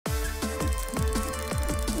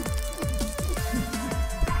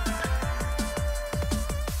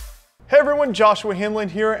Hey everyone, Joshua Hanlon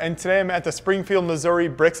here, and today I'm at the Springfield, Missouri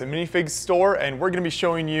Bricks and Minifigs store, and we're going to be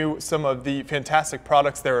showing you some of the fantastic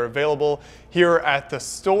products that are available here at the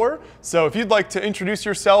store. So if you'd like to introduce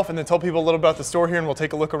yourself and then tell people a little about the store here, and we'll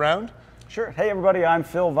take a look around. Sure. Hey everybody, I'm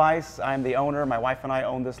Phil Weiss. I'm the owner. My wife and I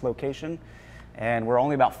own this location, and we're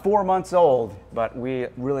only about 4 months old, but we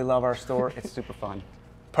really love our store. It's super fun.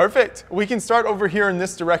 Perfect. We can start over here in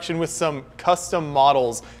this direction with some custom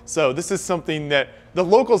models. So this is something that the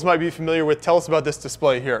locals might be familiar with. Tell us about this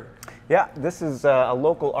display here. Yeah, this is a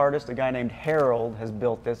local artist, a guy named Harold has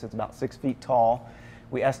built this. It's about 6 feet tall.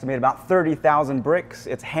 We estimate about 30,000 bricks.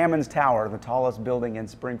 It's Hammond's Tower, the tallest building in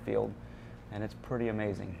Springfield, and it's pretty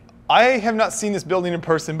amazing. I have not seen this building in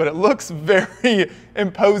person, but it looks very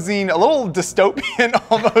imposing, a little dystopian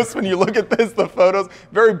almost when you look at this, the photos.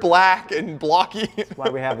 Very black and blocky. That's why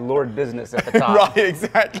we have Lord Business at the top. Right,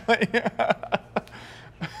 exactly.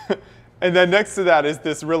 And then next to that is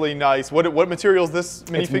this really nice, what material is this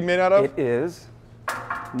minifig made out of? It is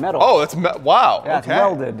metal. Oh, it's wow. Yeah, okay. it's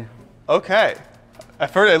welded. Okay.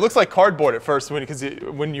 At first, it looks like cardboard at first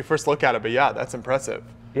when you first look at it, but yeah, that's impressive.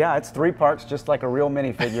 Yeah, it's 3 parts, just like a real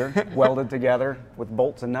minifigure, welded together with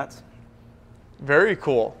bolts and nuts. Very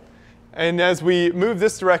cool. And as we move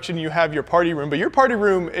this direction, you have your party room, but your party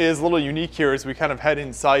room is a little unique here as we kind of head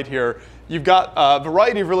inside here. You've got a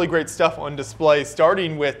variety of really great stuff on display,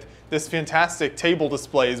 starting with this fantastic table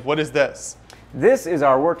displays. What is this? This is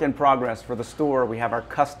our work in progress for the store. We have our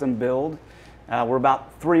custom build. We're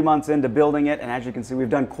about 3 months into building it, and as you can see, we've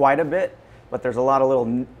done quite a bit, but there's a lot of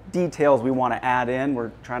little details we want to add in.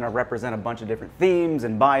 We're trying to represent a bunch of different themes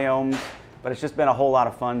and biomes, but it's just been a whole lot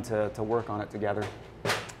of fun to work on it together.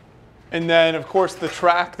 And then, of course, the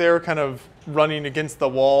track there kind of running against the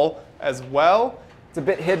wall as well. It's a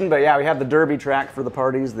bit hidden, but yeah, we have the derby track for the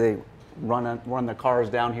parties. They run the cars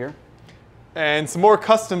down here. And some more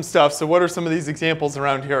custom stuff. So what are some of these examples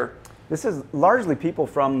around here? This is largely people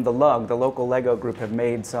from the LUG, the local Lego group, have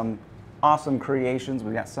made some awesome creations.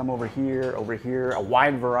 We've got some over here, a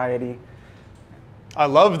wide variety. I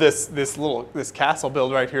love this castle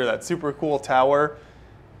build right here, that super cool tower.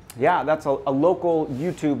 Yeah, that's a local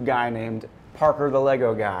YouTube guy named Parker the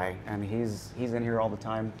Lego Guy, and he's in here all the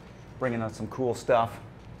time bringing us some cool stuff.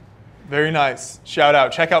 Very nice. Shout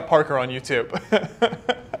out. Check out Parker on YouTube.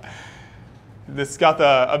 This got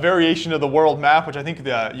a variation of the world map, which I think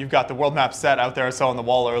you've got the world map set out there. I saw on the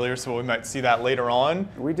wall earlier, so we might see that later on.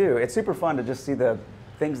 We do. It's super fun to just see the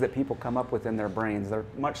things that people come up with in their brains. They're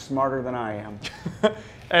much smarter than I am.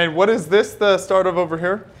 And what is this, the start of over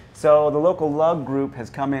here? So the local LUG group has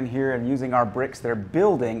come in here and using our bricks, they're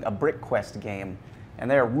building a Brick Quest game. And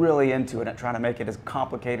they're really into it and trying to make it as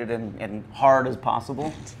complicated and hard as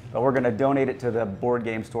possible. But we're going to donate it to the board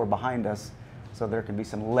game store behind us, so there can be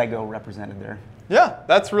some Lego represented there. Yeah,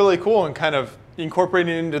 that's really cool, and kind of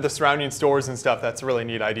incorporating it into the surrounding stores and stuff. That's a really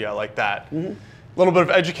neat idea. I like that. A little bit of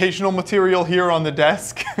educational material here on the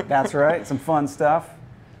desk. That's right, some fun stuff.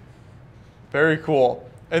 Very cool.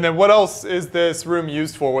 And then what else is this room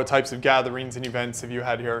used for? What types of gatherings and events have you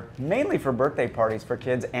had here? Mainly for birthday parties for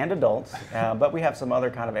kids and adults, but we have some other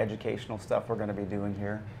kind of educational stuff we're going to be doing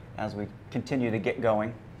here as we continue to get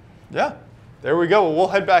going. Yeah, there we go. Well, we'll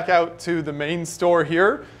head back out to the main store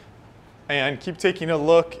here and keep taking a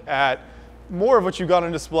look at more of what you got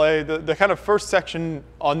on display. The kind of first section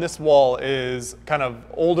on this wall is kind of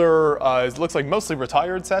older, it looks like mostly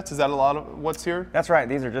retired sets. Is that a lot of what's here? That's right.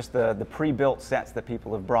 These are just the pre-built sets that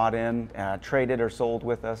people have brought in, traded or sold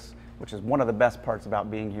with us, which is one of the best parts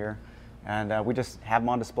about being here. And we just have them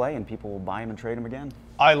on display and people will buy them and trade them again.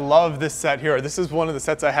 I love this set here. This is one of the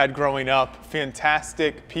sets I had growing up.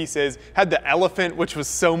 Fantastic pieces. Had the elephant, which was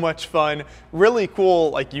so much fun. Really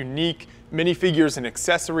cool, like unique minifigures and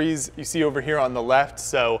accessories you see over here on the left.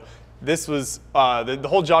 So this was, the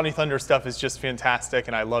whole Johnny Thunder stuff is just fantastic,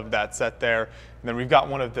 and I loved that set there. And then we've got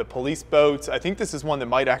one of the police boats. I think this is one that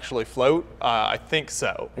might actually float. I think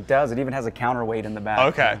so. It does. It even has a counterweight in the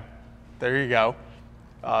back. Okay, there you go.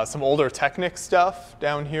 Some older Technic stuff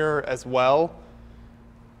down here as well.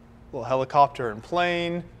 Little helicopter and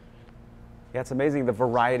plane. Yeah, it's amazing the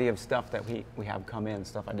variety of stuff that we have come in,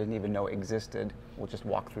 stuff I didn't even know existed. We'll just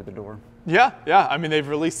walk through the door. Yeah. I mean, they've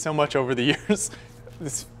released so much over the years.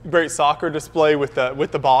 This great soccer display with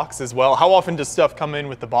the box as well. How often does stuff come in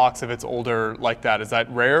with the box if it's older like that? Is that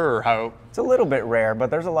rare or how? It's a little bit rare, but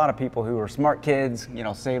there's a lot of people who are smart kids, you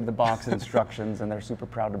know, save the box instructions, and they're super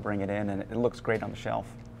proud to bring it in, and it looks great on the shelf.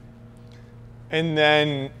 And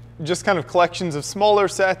then just kind of collections of smaller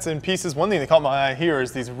sets and pieces. One thing that caught my eye here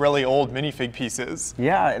is these really old minifig pieces.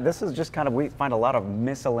 Yeah, this is just kind of, we find a lot of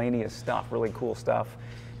miscellaneous stuff, really cool stuff.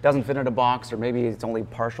 doesn't fit in a box, or maybe it's only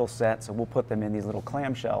partial set, so we'll put them in these little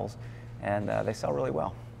clamshells, and they sell really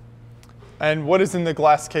well. And what is in the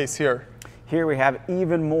glass case here? Here we have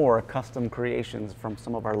even more custom creations from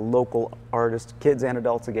some of our local artists, kids and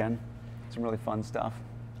adults again. Some really fun stuff.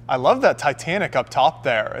 I love that Titanic up top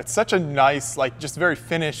there. It's such a nice, like, just very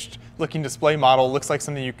finished looking display model. It looks like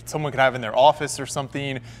something someone could have in their office or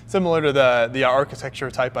something, similar to the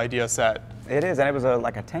architecture type idea set. It is, and it was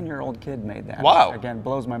like a 10-year-old kid made that. Wow. Again,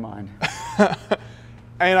 blows my mind.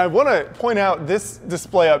 And I want to point out this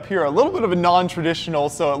display up here, a little bit of a non-traditional,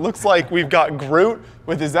 so it looks like we've got Groot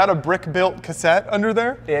with, is that a brick-built cassette under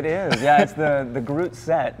there? It is, yeah, it's the Groot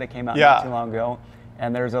set that came out not too long ago.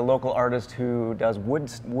 And there's a local artist who does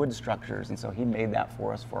wood structures, and so he made that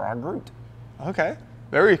for us for our Groot. Okay,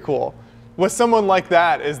 very cool. With someone like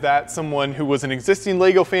that, is that someone who was an existing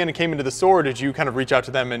Lego fan and came into the store, or did you kind of reach out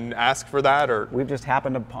to them and ask for that? Or we've just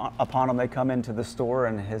happened upon them. They come into the store,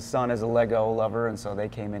 and his son is a Lego lover, and so they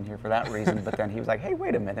came in here for that reason. But then he was like, hey,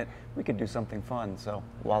 wait a minute, we could do something fun, so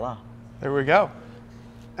voila. There we go.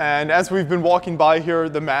 And as we've been walking by here,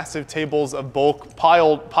 the massive tables of bulk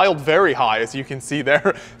piled very high, as you can see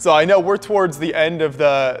there. So I know we're towards the end of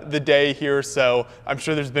the day here, so I'm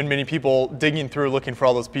sure there's been many people digging through looking for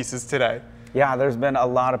all those pieces today. Yeah, there's been a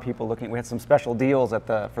lot of people looking. We had some special deals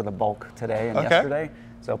for the bulk today and yesterday.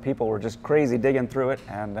 So people were just crazy digging through it,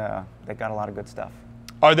 and they got a lot of good stuff.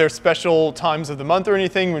 Are there special times of the month or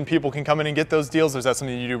anything when people can come in and get those deals? Or is that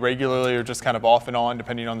something you do regularly or just kind of off and on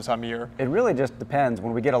depending on the time of year? It really just depends.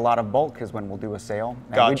 When we get a lot of bulk is when we'll do a sale.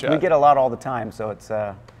 And gotcha. We get a lot all the time, so it's,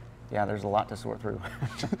 yeah, there's a lot to sort through.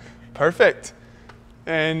 Perfect.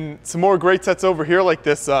 And some more great sets over here, like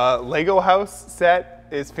this Lego house set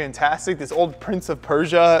is fantastic. This old Prince of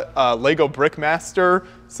Persia Lego Brickmaster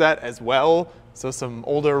set as well. So some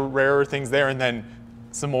older, rarer things there, and then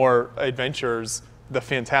some more adventures. The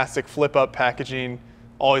fantastic flip-up packaging.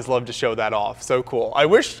 Always love to show that off. So cool. I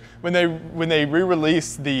wish when they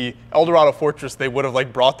re-released the Eldorado Fortress, they would have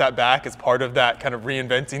like brought that back as part of that kind of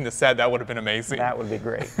reinventing the set. That would have been amazing. That would be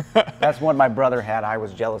great. That's one my brother had. I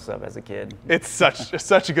was jealous of as a kid. It's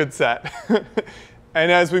such a good set.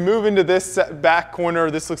 And as we move into this back corner,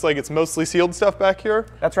 this looks like it's mostly sealed stuff back here.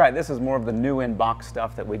 That's right. This is more of the new in-box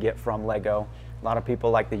stuff that we get from Lego. A lot of people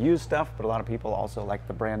like the used stuff, but a lot of people also like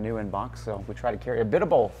the brand new in-box, so we try to carry a bit of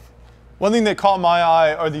both. One thing that caught my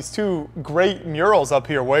eye are these two great murals up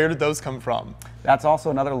here. Where did those come from? That's also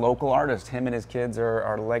another local artist. Him and his kids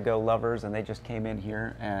are Lego lovers, and they just came in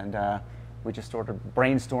here, and we just sort of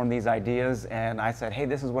brainstormed these ideas, and I said, hey,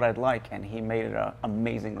 this is what I'd like, and he made it an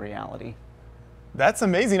amazing reality. That's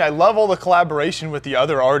amazing. I love all the collaboration with the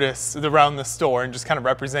other artists around the store and just kind of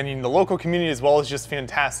representing the local community as well as just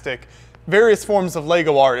fantastic various forms of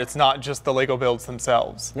Lego art. It's not just the Lego builds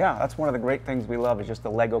themselves. Yeah, that's one of the great things we love is just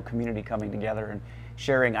the Lego community coming together and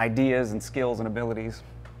sharing ideas and skills and abilities.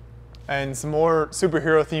 And some more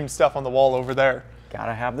superhero themed stuff on the wall over there.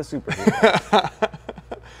 Gotta have the superhero.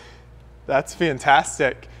 That's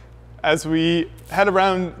fantastic. As we head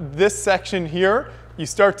around this section here, you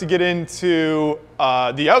start to get into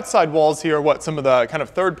the outside walls here, some of the kind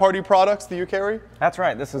of third-party products that you carry? That's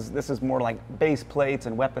right. This is more like base plates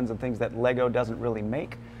and weapons and things that Lego doesn't really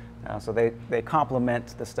make. So they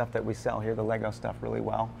complement the stuff that we sell here, the Lego stuff, really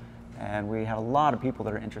well. And we have a lot of people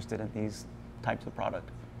that are interested in these types of product.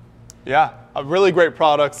 Yeah, really great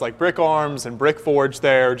products like Brick Arms and Brick Forge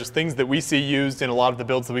there, just things that we see used in a lot of the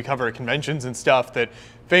builds that we cover at conventions and stuff that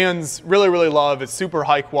fans really, really love. It's super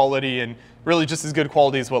high quality and really just as good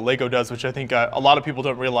quality as what Lego does, which I think a lot of people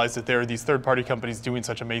don't realize that there are these third-party companies doing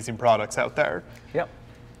such amazing products out there. Yep.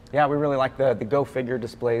 Yeah, we really like the Go Figure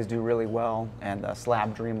displays do really well, and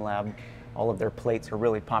Slab Dream Lab, all of their plates are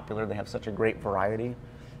really popular. They have such a great variety.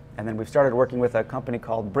 And then we've started working with a company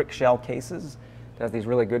called Brick Shell Cases. It has these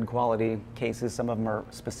really good quality cases. Some of them are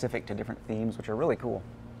specific to different themes, which are really cool.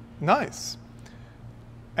 Nice.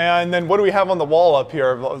 And then what do we have on the wall up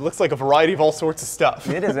here? It looks like a variety of all sorts of stuff.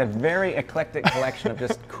 It is a very eclectic collection of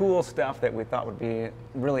just cool stuff that we thought would be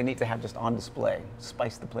really neat to have just on display.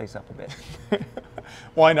 Spice the place up a bit.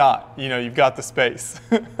 Why not? You know, you've got the space.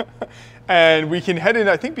 And we can head in,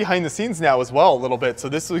 I think, behind the scenes now as well a little bit. So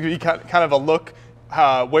this will be kind of a look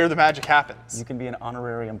where the magic happens. You can be an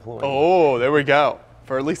honorary employee. Oh, there we go.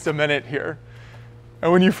 For at least a minute here.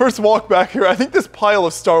 And when you first walk back here, I think this pile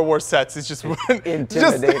of Star Wars sets is just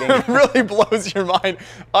intimidating. Just really blows your mind.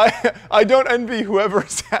 I don't envy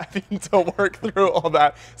whoever's having to work through all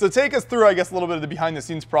that. So take us through, I guess, a little bit of the behind the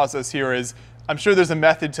scenes process here. Is I'm sure there's a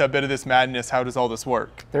method to a bit of this madness. How does all this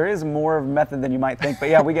work? There is more of a method than you might think, but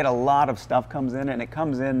yeah, we get a lot of stuff comes in, and it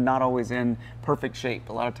comes in not always in perfect shape.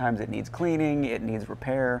 A lot of times it needs cleaning, it needs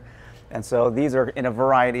repair, and so these are in a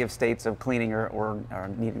variety of states of cleaning or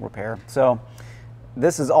needing repair. So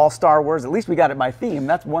this is all Star Wars. At least we got it by theme.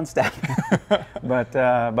 That's one step.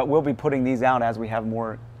 but we'll be putting these out as we have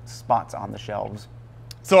more spots on the shelves.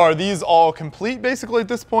 So are these all complete basically at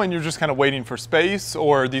this point? You're just kind of waiting for space,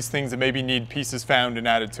 or are these things that maybe need pieces found and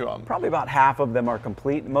added to them? Probably about half of them are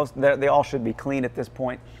complete. They all should be clean at this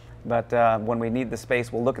point. But when we need the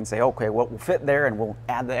space, we'll look and say, okay, what will fit there, and we'll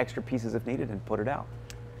add the extra pieces if needed and put it out.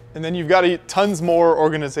 And then you've got tons more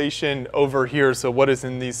organization over here. So what is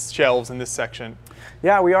in these shelves in this section?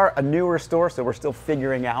 Yeah, we are a newer store, so we're still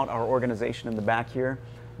figuring out our organization in the back here.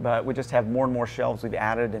 But we just have more and more shelves we've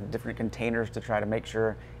added in different containers to try to make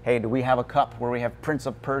sure, hey, do we have a cup where we have Prince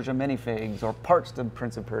of Persia minifigs or parts of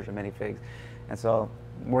Prince of Persia minifigs? And so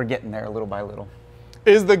we're getting there little by little.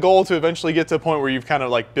 Is the goal to eventually get to a point where you've kind of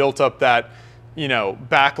like built up that,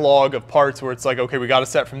 backlog of parts where it's like, okay, we got a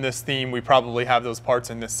set from this theme, we probably have those parts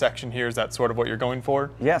in this section here? Is that sort of what you're going for?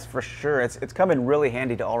 Yes, for sure. It's come in really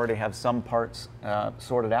handy to already have some parts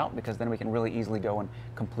sorted out, because then we can really easily go and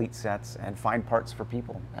complete sets and find parts for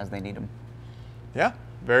people as they need them. Yeah,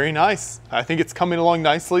 very nice. I think it's coming along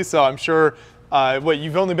nicely, so I'm sure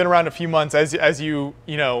you've only been around a few months. As you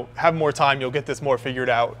have more time, you'll get this more figured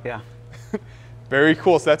out. Yeah. Very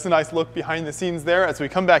cool. So that's a nice look behind the scenes there. As we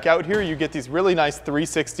come back out here, you get these really nice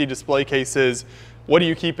 360 display cases. What do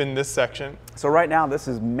you keep in this section? So right now, this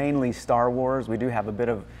is mainly Star Wars. We do have a bit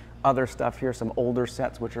of other stuff here, some older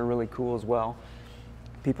sets, which are really cool as well.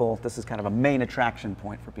 This is kind of a main attraction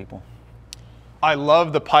point for people. I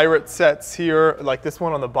love the pirate sets here, like this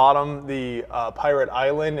one on the bottom, the Pirate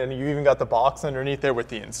Island, and you even got the box underneath there with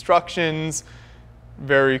the instructions.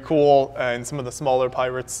 Very cool. And some of the smaller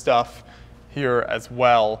pirate stuff here as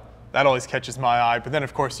well. That always catches my eye. But then,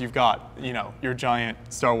 of course, you've got, your giant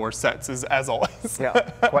Star Wars sets as always. Yeah,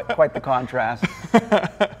 quite the contrast.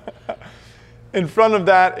 In front of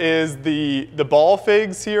that is the ball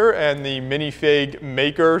figs here and the minifig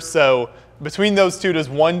maker. So between those two, does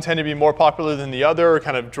one tend to be more popular than the other, or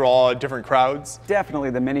kind of draw different crowds? Definitely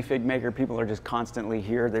the minifig maker. People are just constantly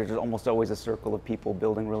here. There's almost always a circle of people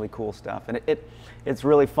building really cool stuff. And it's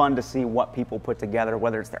really fun to see what people put together,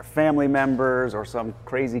 whether it's their family members or some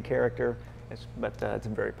crazy character. It's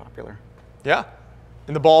very popular. Yeah.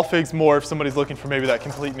 And the ball figs more if somebody's looking for maybe that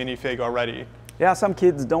complete minifig already. Yeah, some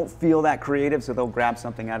kids don't feel that creative, so they'll grab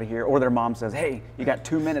something out of here. Or their mom says, hey, you got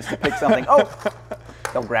 2 minutes to pick something. Oh,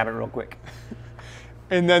 they'll grab it real quick.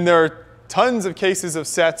 And then there are tons of cases of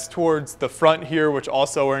sets towards the front here, which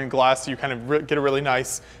also are in glass, so you kind of get a really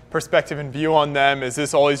nice perspective and view on them. Is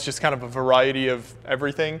this always just kind of a variety of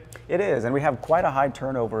everything? It is, and we have quite a high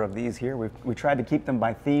turnover of these here. We tried to keep them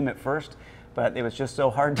by theme at first, but it was just so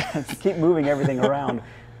hard to keep moving everything around.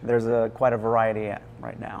 There's quite a variety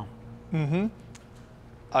right now. Mm-hmm.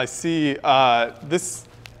 I see this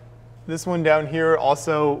one down here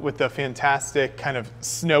also with the fantastic kind of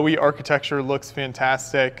snowy architecture, looks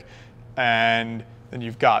fantastic. And then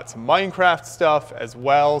you've got some Minecraft stuff as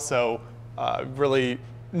well. So really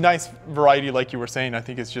nice variety, like you were saying. I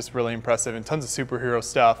think it's just really impressive, and tons of superhero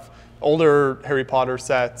stuff, older Harry Potter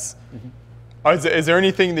sets. Mm-hmm. Is there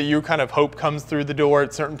anything that you kind of hope comes through the door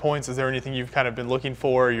at certain points? Is there anything you've kind of been looking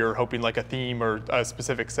for? You're hoping like a theme or a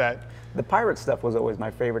specific set? The pirate stuff was always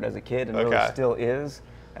my favorite as a kid, and really still is.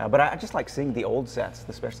 But I just like seeing the old sets,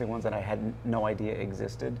 especially ones that I had no idea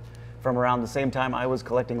existed. From around the same time I was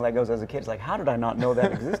collecting Legos as a kid, it's like, how did I not know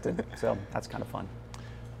that existed? So that's kind of fun.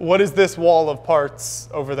 What is this wall of parts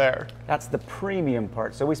over there? That's the premium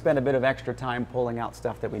part. So we spend a bit of extra time pulling out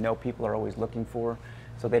stuff that we know people are always looking for,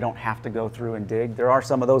 so they don't have to go through and dig. There are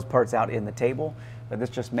some of those parts out in the table, but this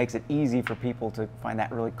just makes it easy for people to find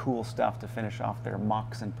that really cool stuff to finish off their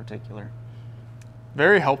mocks in particular.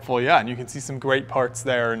 Very helpful, yeah, and you can see some great parts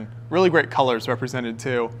there and really great colors represented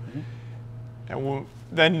too. Mm-hmm. And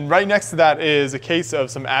then right next to that is a case of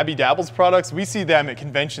some Abby Dabbles products. We see them at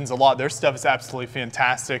conventions a lot. Their stuff is absolutely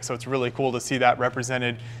fantastic, so it's really cool to see that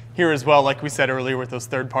represented here as well, like we said earlier with those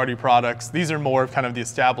third-party products. These are more of kind of the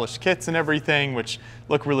established kits and everything, which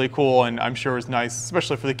look really cool and I'm sure is nice,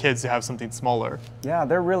 especially for the kids to have something smaller. Yeah,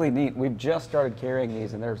 they're really neat. We've just started carrying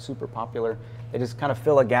these and they're super popular. They just kind of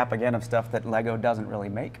fill a gap again of stuff that Lego doesn't really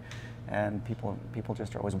make. And people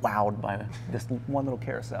just are always wowed by this one little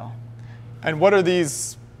carousel. And what are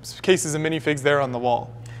these cases of minifigs there on the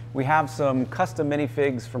wall? We have some custom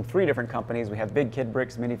minifigs from 3 different companies. We have Big Kid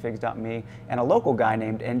Bricks, Minifigs.me, and a local guy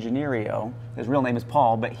named Engineerio. His real name is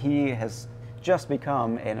Paul, but he has just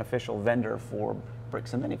become an official vendor for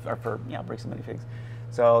Bricks and Minifigs.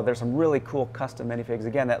 So there's some really cool custom minifigs.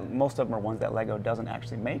 Again, that most of them are ones that Lego doesn't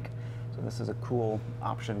actually make. So this is a cool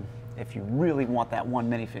option if you really want that one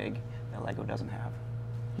minifig that Lego doesn't have.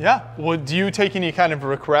 Yeah. Well, do you take any kind of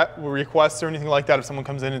requests or anything like that if someone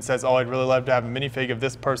comes in and says, oh, I'd really love to have a minifig of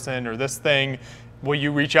this person or this thing? Will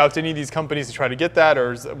you reach out to any of these companies to try to get that,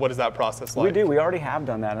 or what is that process like? We do. We already have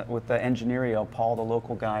done that with the Engineerio, Paul, the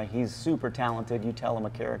local guy. He's super talented. You tell him a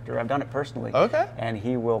character. I've done it personally. Okay. And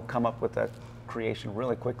he will come up with a creation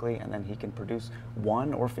really quickly, and then he can produce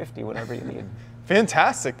 1 or 50, whatever you need.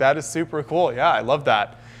 Fantastic. That is super cool. Yeah, I love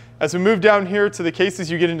that. As we move down here to the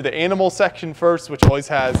cases, you get into the animal section first, which always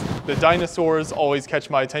has the dinosaurs, always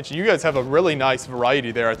catch my attention. You guys have a really nice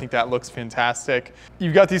variety there. I think that looks fantastic.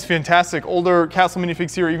 You've got these fantastic older castle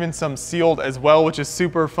minifigs here, even some sealed as well, which is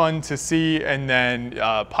super fun to see. And then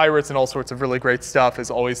pirates and all sorts of really great stuff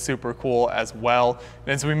is always super cool as well.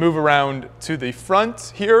 And as we move around to the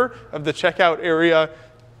front here of the checkout area,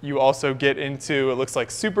 you also get into, it looks like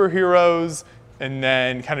superheroes, and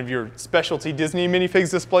then kind of your specialty Disney minifigs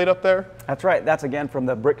displayed up there? That's right. That's again from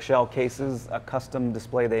the brick shell cases, a custom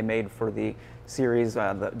display they made for the series,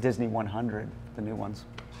 the Disney 100, the new ones.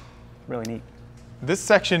 Really neat. This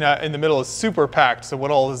section in the middle is super packed, so what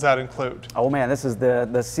all does that include? Oh man, this is the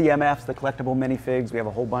CMFs, the collectible minifigs. We have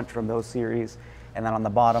a whole bunch from those series. And then on the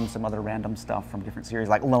bottom, some other random stuff from different series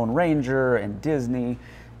like Lone Ranger and Disney,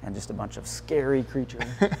 and just a bunch of scary creatures.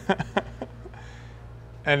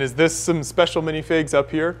 And is this some special minifigs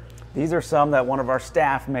up here? These are some that one of our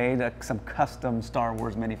staff made, some custom Star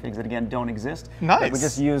Wars minifigs that again don't exist. Nice. We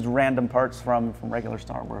just used random parts from regular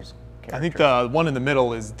Star Wars characters. I think the one in the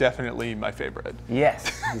middle is definitely my favorite.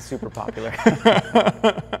 Yes, he's super popular.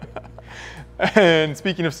 And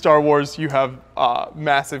speaking of Star Wars, you have a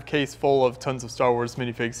massive case full of tons of Star Wars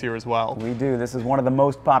minifigs here as well. We do. This is one of the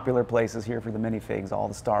most popular places here for the minifigs, all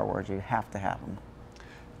the Star Wars. You have to have them.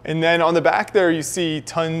 And then on the back there, you see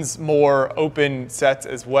tons more open sets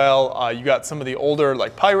as well. You got some of the older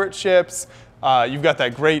like pirate ships. You've got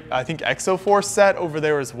that great, I think, Exoforce set over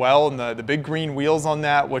there as well, and the big green wheels on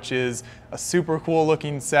that, which is a super cool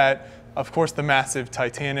looking set. Of course, the massive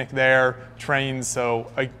Titanic there, trains,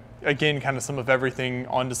 so again, kind of some of everything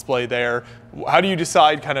on display there. How do you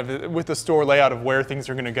decide kind of with the store layout of where things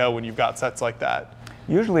are going to go when you've got sets like that?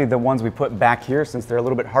 Usually the ones we put back here, since they're a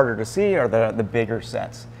little bit harder to see, are the bigger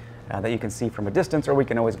sets that you can see from a distance, or we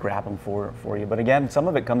can always grab them for you. But again, some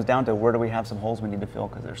of it comes down to where do we have some holes we need to fill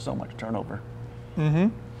because there's so much turnover. Mm-hmm.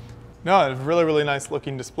 No, really, really nice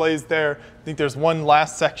looking displays there. I think there's one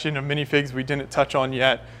last section of minifigs we didn't touch on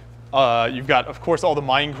yet. You've got, of course, all the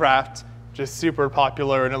Minecraft, just super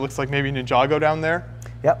popular, and it looks like maybe Ninjago down there.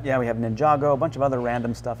 Yep, yeah, we have Ninjago, a bunch of other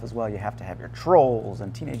random stuff as well. You have to have your Trolls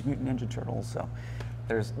and Teenage Mutant Ninja Turtles. So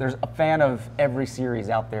there's a fan of every series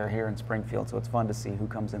out there here in Springfield, so it's fun to see who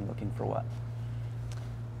comes in looking for what.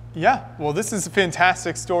 Yeah, well, this is a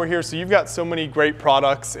fantastic store here. So you've got so many great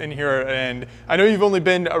products in here, and I know you've only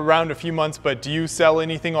been around a few months, but do you sell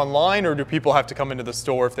anything online, or do people have to come into the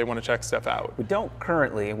store if they want to check stuff out? We don't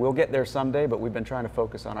currently. We'll get there someday, but we've been trying to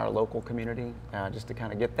focus on our local community just to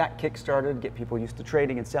kind of get that kick-started, get people used to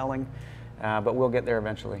trading and selling, but we'll get there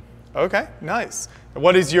eventually. Okay, nice.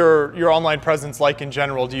 What is your online presence like in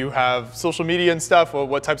general? Do you have social media and stuff?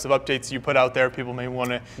 What types of updates do you put out there? People may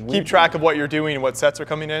want to keep track of what you're doing and what sets are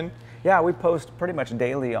coming in. Yeah, we post pretty much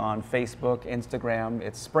daily on Facebook, Instagram.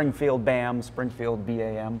 It's Springfield BAM, Springfield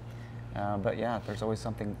BAM. But yeah, there's always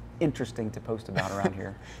something interesting to post about around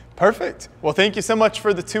here. Perfect. Well, thank you so much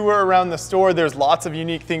for the tour around the store. There's lots of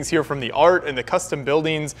unique things here, from the art and the custom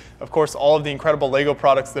buildings, of course, all of the incredible Lego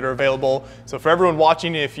products that are available. So for everyone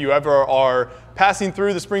watching, if you ever are passing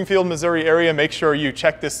through the Springfield, Missouri area, make sure you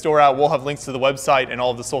check this store out. We'll have links to the website and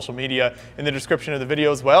all of the social media in the description of the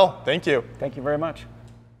video as well. Thank you. Thank you very much.